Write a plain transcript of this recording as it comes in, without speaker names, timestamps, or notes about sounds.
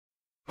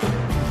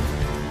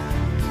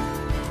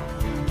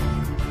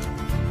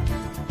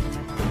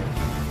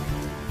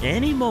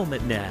Any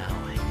moment now,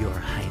 Your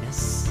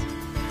Highness.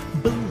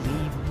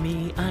 Believe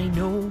me, I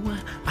know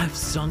I've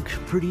sunk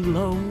pretty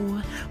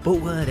low, but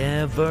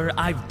whatever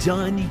I've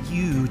done,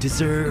 you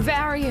deserve.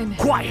 Varian!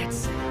 Quiet!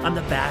 I'm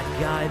the bad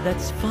guy,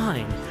 that's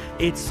fine.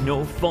 It's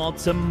no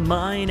fault of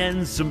mine,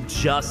 and some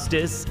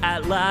justice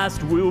at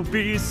last will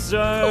be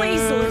served.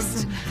 Please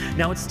listen.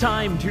 Now it's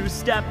time to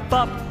step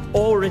up,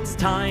 or it's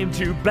time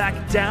to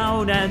back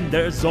down, and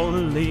there's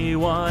only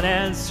one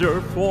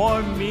answer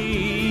for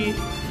me.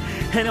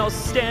 And I'll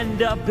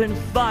stand up and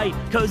fight,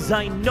 'cause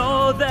I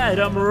know that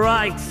I'm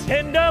right.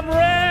 And I'm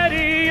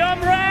ready,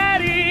 I'm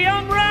ready,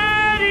 I'm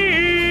ready.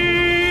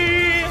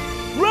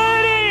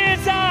 Ready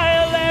as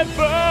I'll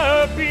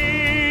ever be.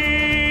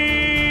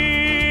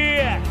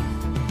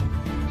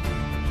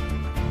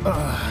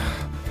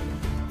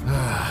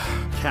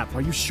 Cap,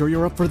 are you sure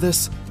you're up for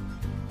this?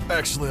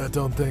 Actually, I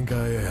don't think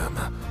I am.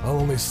 I'll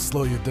only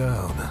slow you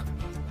down.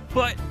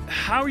 But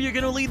how are you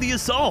gonna lead the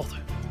assault?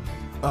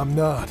 I'm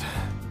not.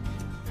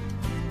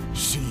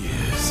 She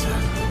is.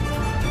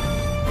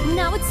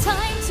 Now it's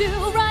time to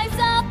rise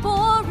up,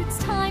 or it's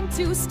time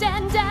to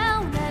stand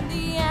down, and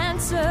the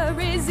answer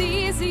is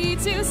easy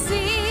to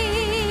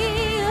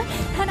see.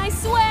 And I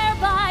swear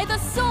by the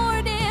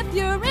sword, if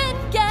you're in,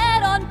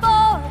 get on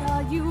board.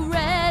 Are you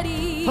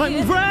ready?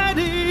 I'm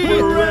ready!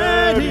 We're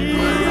ready!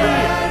 We're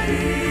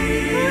ready!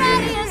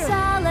 Ready as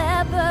I'll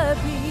ever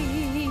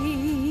be.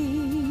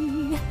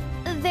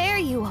 There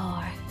you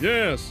are.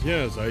 Yes,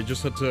 I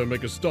just had to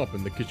make a stop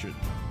in the kitchen.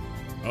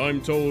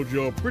 I'm told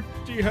you're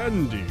pretty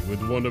handy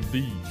with one of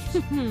these.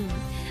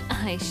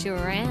 I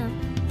sure am.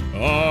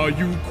 Are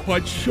you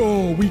quite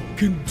sure we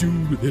can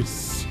do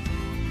this?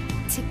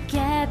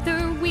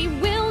 Together we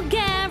will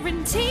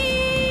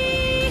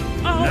guarantee.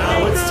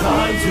 Now it's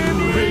time to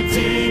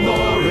redeem,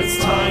 or it's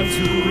time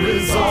to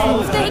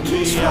resolve. They and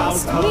can the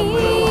trust outcome me.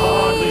 will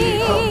hardly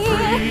come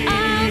free.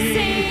 I'll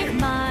save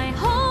my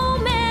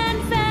home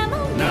and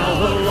family. Now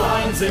the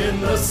lines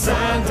in the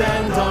sand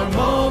and our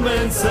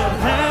moments at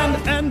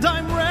hand. And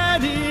I'm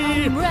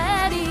ready! I'm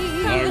ready.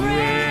 I'm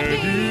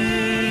ready.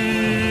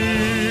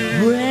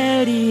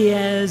 Ready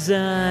as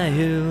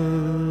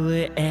I'll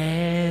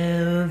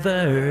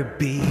ever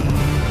be.